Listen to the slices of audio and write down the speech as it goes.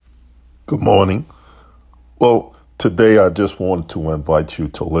Good morning. Well, today I just want to invite you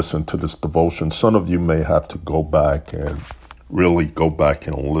to listen to this devotion. Some of you may have to go back and really go back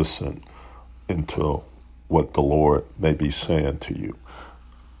and listen into what the Lord may be saying to you.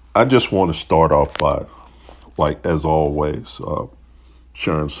 I just want to start off by, as always,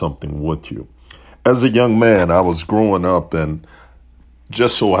 sharing something with you. As a young man, I was growing up, and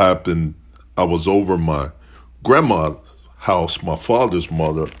just so happened I was over my grandma's house, my father's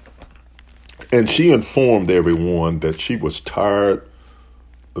mother, and she informed everyone that she was tired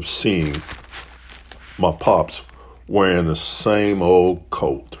of seeing my pops wearing the same old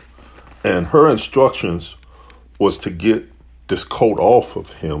coat. And her instructions was to get this coat off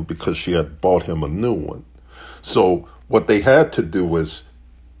of him because she had bought him a new one. So what they had to do was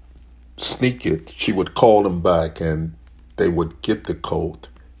sneak it. She would call them back and they would get the coat,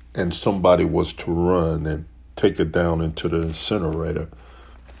 and somebody was to run and take it down into the incinerator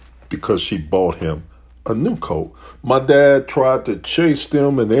because she bought him a new coat. My dad tried to chase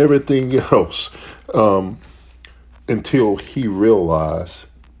them and everything else until he realized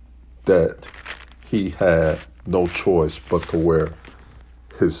that he had no choice but to wear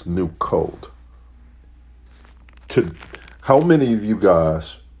his new coat. How many of you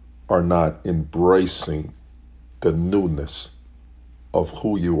guys are not embracing the newness of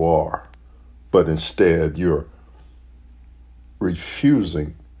who you are, but instead you're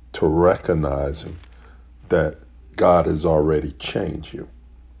refusing to recognizing that God has already changed you?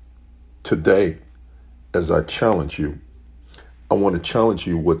 Today, as I challenge you, I want to challenge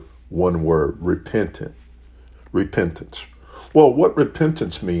you with one word: repentance. Well, what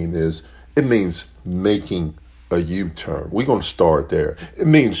repentance means is it means making a U-turn. We're going to start there. It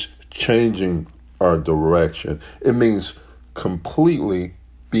means changing our direction. It means completely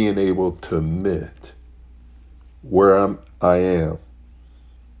being able to admit where I am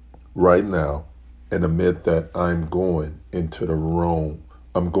right now and admit that I'm going the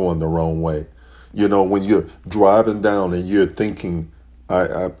wrong way. You know, when you're driving down and you're thinking,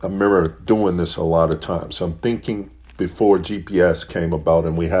 I remember doing this a lot of times. I'm thinking before GPS came about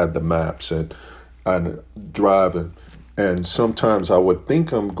and we had the maps, and I'm driving, and sometimes I would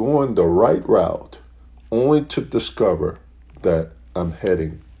think I'm going the right route only to discover that I'm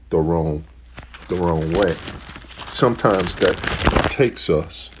heading the wrong way. Sometimes that takes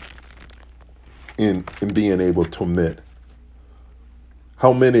us in being able to admit.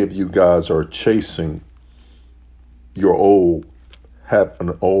 How many of you guys are chasing your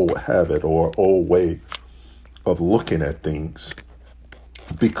an old habit or old way of looking at things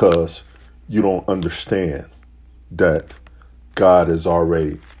because you don't understand that God is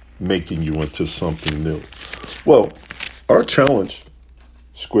already making you into something new? Well, our challenge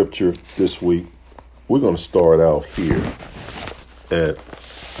scripture this week, we're going to start out here at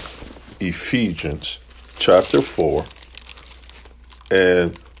Ephesians chapter 4.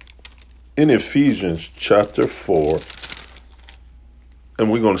 And in Ephesians chapter 4,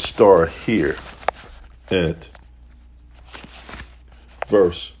 and we're going to start here at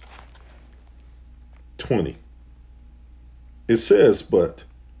verse 20. It says, but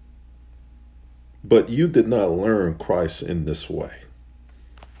you did not learn Christ in this way.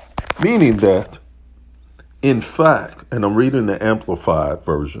 Meaning that, in fact, and I'm reading the Amplified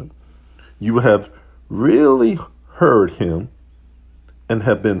version, you have really heard him and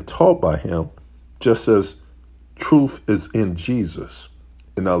have been taught by him, just as truth is in Jesus.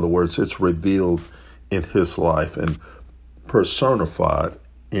 In other words, it's revealed in his life and personified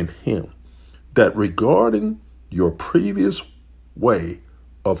in him, that regarding your previous way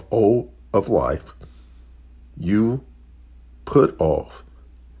of life, you put off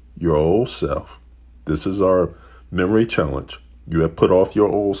your old self. This is our memory challenge. You have put off your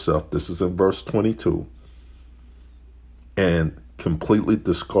old self. This is in verse 22. And completely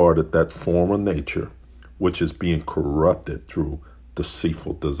discarded that former nature, which is being corrupted through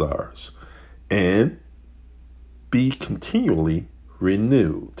deceitful desires. And be continually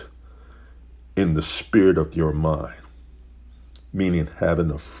renewed in the spirit of your mind. Meaning having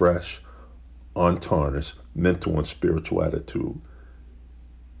a fresh, untarnished mental and spiritual attitude.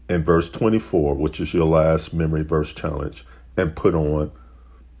 In verse 24, which is your last memory verse challenge, and put on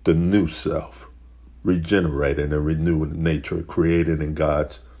the new self, regenerated and renewed in nature, created in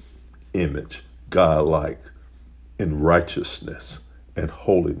God's image, God-like, in righteousness and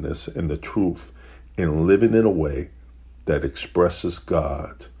holiness and the truth, and living in a way that expresses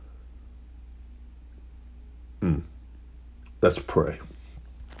God. Let's pray.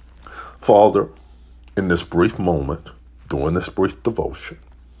 Father, in this brief moment, during this brief devotion,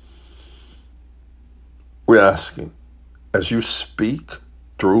 we're asking, as you speak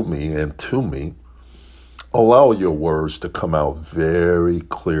through me and to me. Allow your words to come out very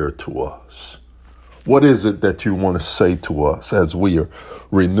clear to us. What is it that you want to say to us as we are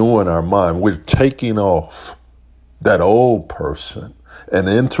renewing our mind? We're taking off that old person and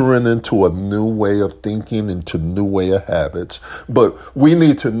entering into a new way of thinking, into new way of habits. But we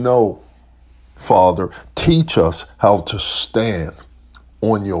need to know, Father, teach us how to stand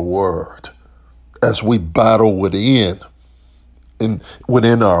on your word as we battle within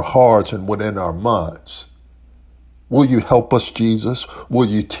our hearts and within our minds. Will you help us, Jesus? Will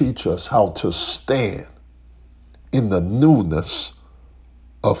you teach us how to stand in the newness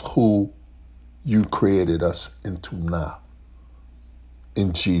of who you created us into now?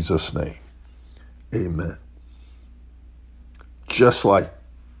 In Jesus' name, amen. Just like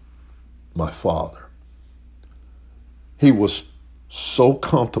my father, he was so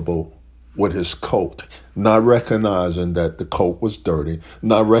comfortable with his coat, not recognizing that the coat was dirty,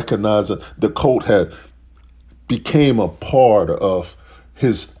 not recognizing the coat had became a part of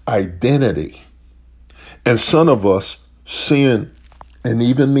his identity. And some of us, sin, and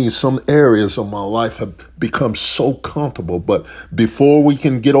even me, some areas of my life have become so comfortable. But before we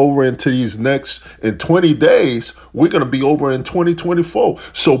can get over into in 20 days, we're going to be over in 2024.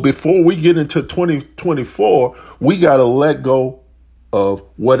 So before we get into 2024, we got to let go of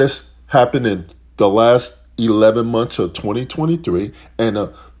what has happened in the last 11 months of 2023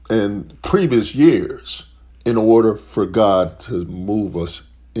 and previous years, in order for God to move us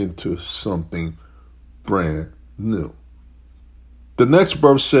into something brand new. The next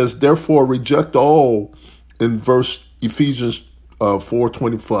verse says, therefore reject all, in Ephesians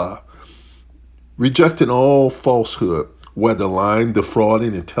 4:25, rejecting all falsehood, whether lying,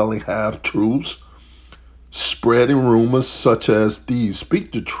 defrauding, and telling half-truths, spreading rumors such as these.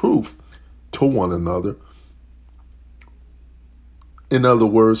 Speak the truth to one another. In other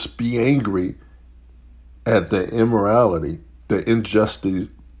words, be angry at the immorality, the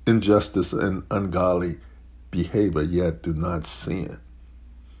injustice and ungodly behavior, yet do not sin.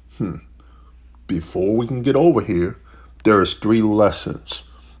 Before we can get over here, there's 3 lessons,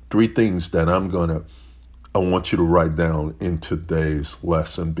 3 things that I want you to write down in today's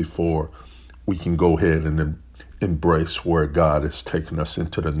lesson before we can go ahead and embrace where God is taking us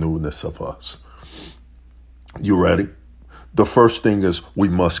into the newness of us. You ready? The first thing is we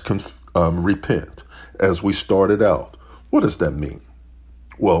must repent. As we started out, what does that mean?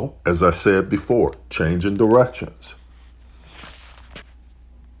 Well, as I said before, changing directions.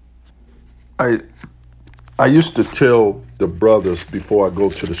 I used to tell the brothers before I go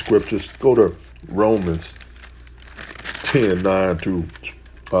to the scriptures, go to Romans 10:9 through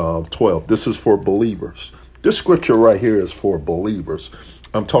 12. This is for believers. This scripture right here is for believers.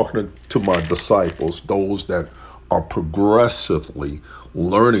 I'm talking to my disciples, those that are progressively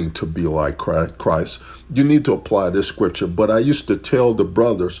learning to be like Christ. You need to apply this scripture. But I used to tell the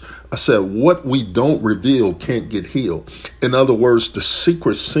brothers, I said, what we don't reveal can't get healed. In other words, the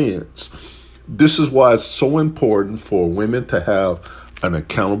secret sins. This is why it's so important for women to have an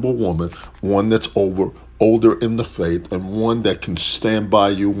accountable woman, one that's older in the faith, and one that can stand by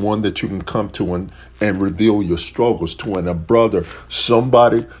you, one that you can come to and reveal your struggles to, and a brother,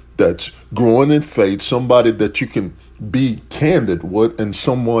 somebody that's growing in faith, somebody that you can be candid with, and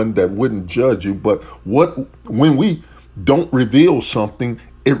someone that wouldn't judge you. But when we don't reveal something,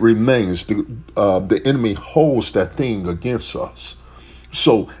 it remains. The enemy holds that thing against us.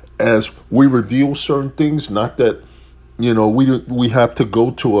 So as we reveal certain things, not that we have to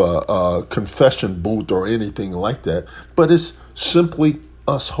go to a confession booth or anything like that, but it's simply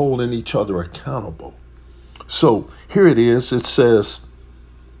us holding each other accountable. So here it is. It says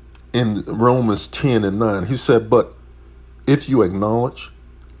in Romans 10:9, he said, but if you acknowledge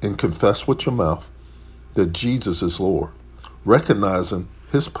and confess with your mouth that Jesus is Lord, recognizing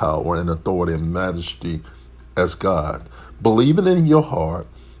his power and authority and majesty as God, believing in your heart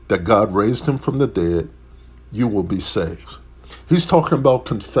that God raised him from the dead, you will be saved. He's talking about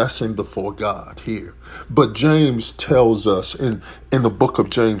confessing before God here. But James tells us in the book of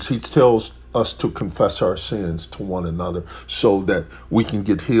James, he tells us to confess our sins to one another so that we can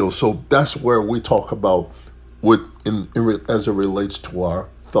get healed. So that's where we talk about as it relates to our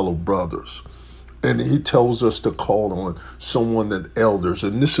fellow brothers. And he tells us to call on someone that elders.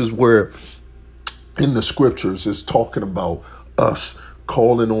 And this is where in the scriptures is talking about us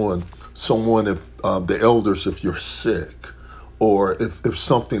calling on someone, if the elders, if you're sick or if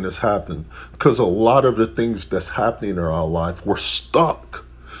something has happened, because a lot of the things that's happening in our life, we're stuck.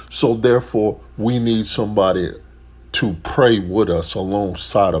 So therefore, we need somebody to pray with us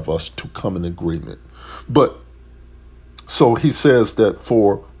alongside of us to come in agreement. But So he says that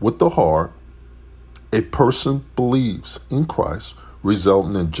for with the heart, a person believes in Christ,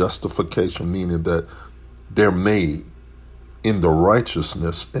 resulting in justification, meaning that they're made in the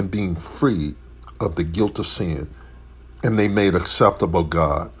righteousness and being free of the guilt of sin. And they made acceptable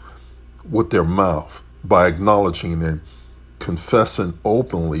God with their mouth by acknowledging and confessing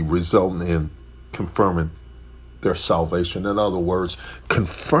openly, resulting in confirming their salvation. In other words,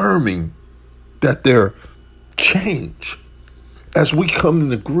 confirming that they're changed. As we come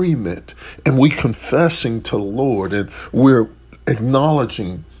in agreement and we confessing to the Lord and we're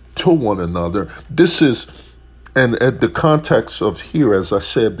acknowledging to one another, this is, and at the context of here, as I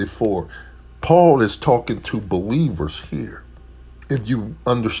said before, Paul is talking to believers here. If you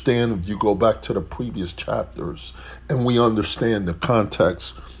understand, if you go back to the previous chapters and we understand the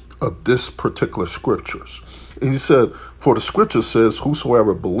context of this particular scriptures. And he said, for the scripture says,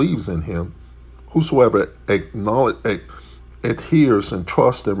 whosoever believes in him, whosoever adheres and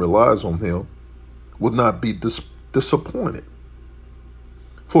trusts and relies on him will not be disappointed.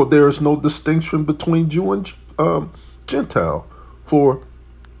 For there is no distinction between Jew and Gentile, for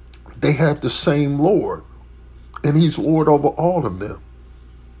they have the same Lord, and he's Lord over all of them.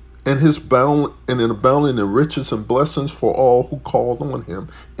 And his abounding in riches and blessings for all who call on him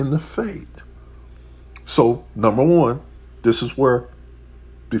in the faith. So, number one, this is where,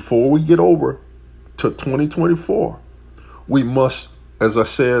 before we get over to 2024, we must, as I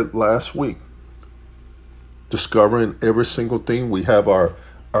said last week, discovering every single thing. We have our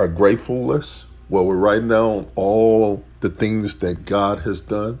grateful list where we're writing down all the things that God has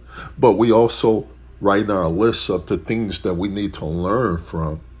done, but we also write our list of the things that we need to learn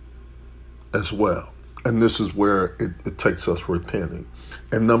from as well. And this is where it takes us repenting.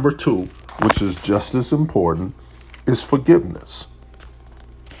 And number two, which is just as important, is forgiveness.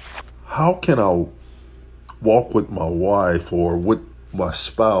 How can I walk with my wife or with my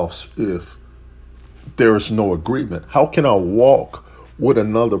spouse if there is no agreement? How can I walk with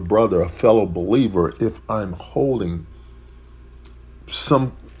another brother, a fellow believer, if I'm holding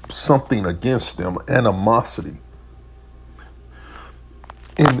something against them, animosity?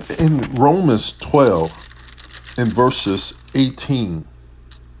 In Romans 12, in verses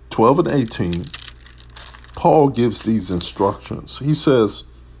 12 and 18, Paul gives these instructions. He says,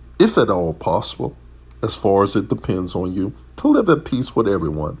 if at all possible, as far as it depends on you, to live at peace with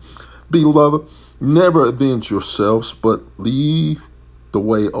everyone. Beloved, never avenge yourselves, but leave the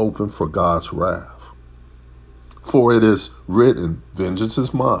way open for God's wrath. For it is written, vengeance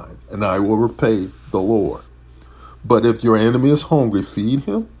is mine, and I will repay the Lord. But if your enemy is hungry, feed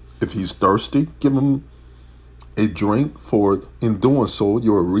him. If he's thirsty, give him a drink, for in doing so,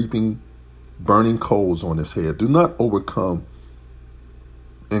 you are reaping burning coals on his head. Do not overcome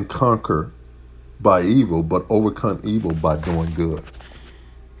and conquer by evil, but overcome evil by doing good.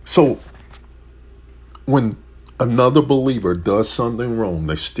 So when another believer does something wrong,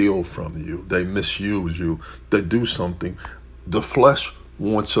 they steal from you, they misuse you, they do something, the flesh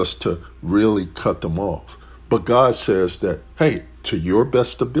wants us to really cut them off. But God says that, hey, to your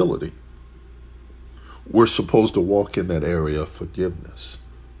best ability, we're supposed to walk in that area of forgiveness.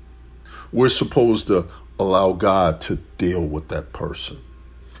 We're supposed to allow God to deal with that person.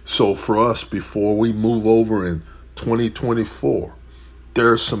 So for us, before we move over in 2024,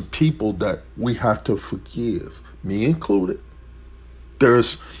 there are some people that we have to forgive, me included.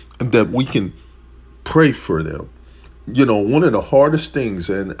 That we can pray for them. You know, one of the hardest things,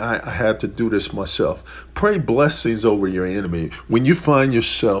 and I had to do this myself, pray blessings over your enemy. When you find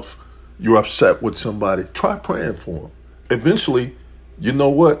yourself, you're upset with somebody, try praying for them. Eventually, you know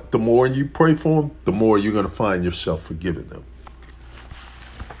what? The more you pray for them, the more you're going to find yourself forgiving them.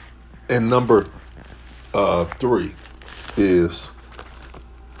 And number 3 is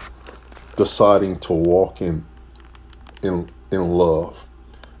deciding to walk in love,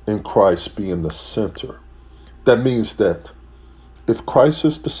 in Christ being the center. That means that if Christ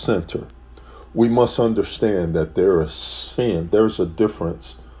is the center, we must understand that there is sin. There's a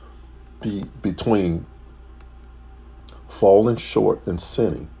difference between falling short and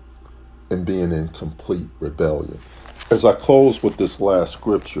sinning and being in complete rebellion. As I close with this last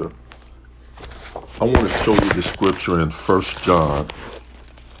scripture, I want to show you the scripture in 1 John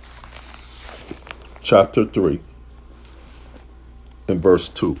chapter 3 and verse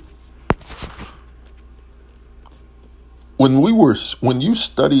 2. When you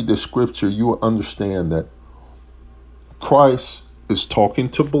study the scripture, you will understand that Christ is talking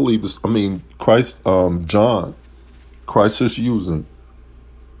to believers. Christ is using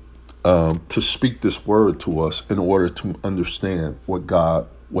to speak this word to us in order to understand what God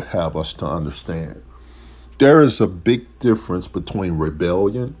would have us to understand. There is a big difference between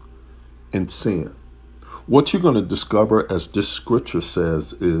rebellion and sin. What you're going to discover, as this scripture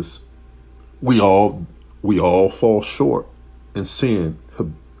says, is we all fall short in sin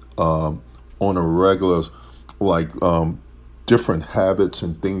on a regular, like different habits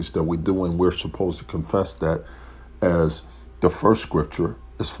and things that we do, and we're supposed to confess that as the first scripture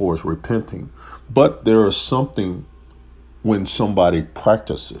as far as repenting. But there is something when somebody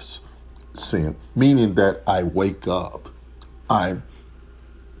practices sin, meaning that I wake up,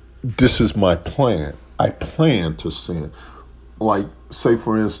 this is my plan. I plan to sin. Like, say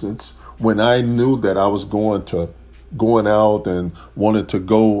for instance, when I knew that I was going out and wanted to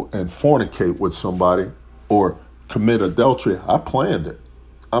go and fornicate with somebody or commit adultery, I planned it.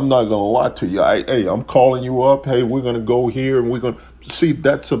 I'm not going to lie to you. I'm calling you up. Hey, we're going to go here, and we're going to see.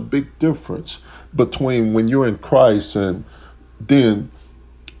 That's a big difference between when you're in Christ and then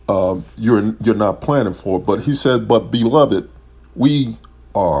you're not planning for it. But he said, "But beloved, we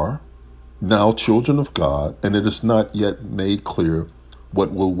are now children of God, and it is not yet made clear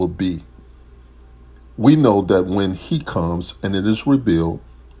what will be. We know that when he comes and it is revealed,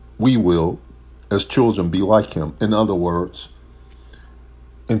 we will, as children, be like him." In other words,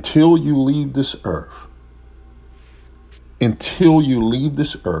 until you leave this earth,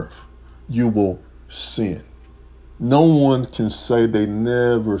 you will sin. No one can say they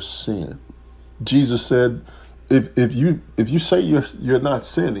never sin. Jesus said, if you say you're not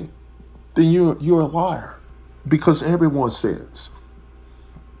sinning, then you're a liar, because everyone sins.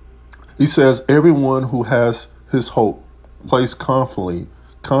 He says everyone who has his hope placed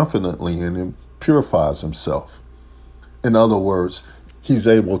confidently in him purifies himself. In other words, he's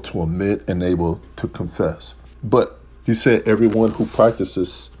able to admit and able to confess. But he said everyone who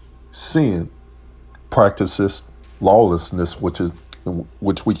practices sin practices lawlessness, which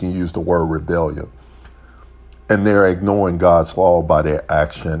we can use the word rebellion. And they're ignoring God's law by their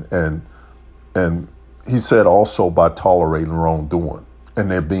action, and he said also by tolerating wrongdoing,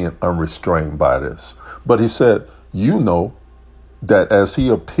 and they're being unrestrained by this. But he said, you know that as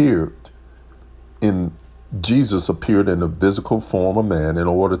Jesus appeared in the physical form of man in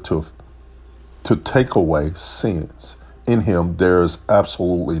order to take away sins. In him, there is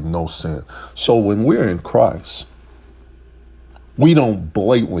absolutely no sin. So when we're in Christ, we don't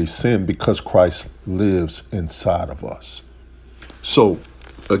blatantly sin because Christ lives inside of us. So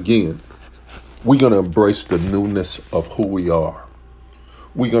again, we're going to embrace the newness of who we are.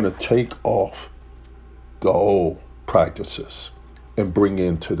 We're going to take off the old practices and bring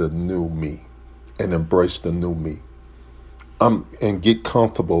into the new me and embrace the new me. And get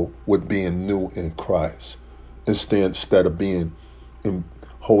comfortable with being new in Christ instead of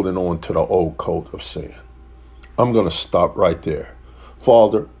holding on to the old coat of sin. I'm going to stop right there.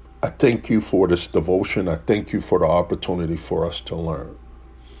 Father, I thank you for this devotion. I thank you for the opportunity for us to learn.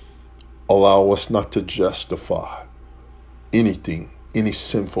 Allow us not to justify anything, any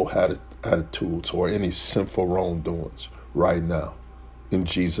sinful attitudes or any sinful wrongdoings right now. In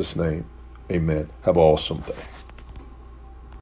Jesus' name, amen. Have an awesome day.